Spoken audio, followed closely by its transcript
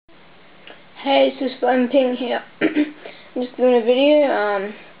Hey, it's just Ping here. I'm just doing a video.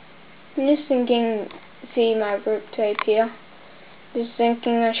 I'm just thinking, see my grip tape here. Just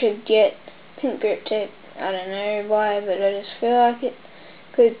thinking I should get pink grip tape. I don't know why, but I just feel like it.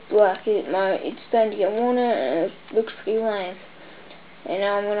 Cause like it's starting to get worn out and it looks pretty lame. And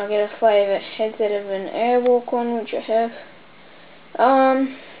I'm gonna get a flavour instead of an Airwalk one, which I have.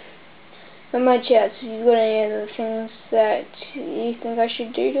 On my chat, if you've got any other things that you think I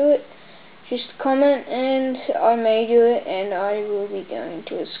should do to it, just comment and I may do it, and I will be going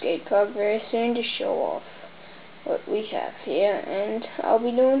to a skate park very soon to show off what we have here, and I'll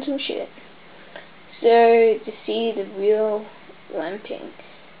be doing some shit. So, to see the real lamping.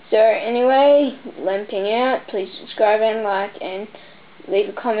 So anyway, lamping out, please subscribe and like, and leave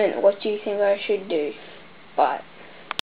a comment what you think I should do. Bye.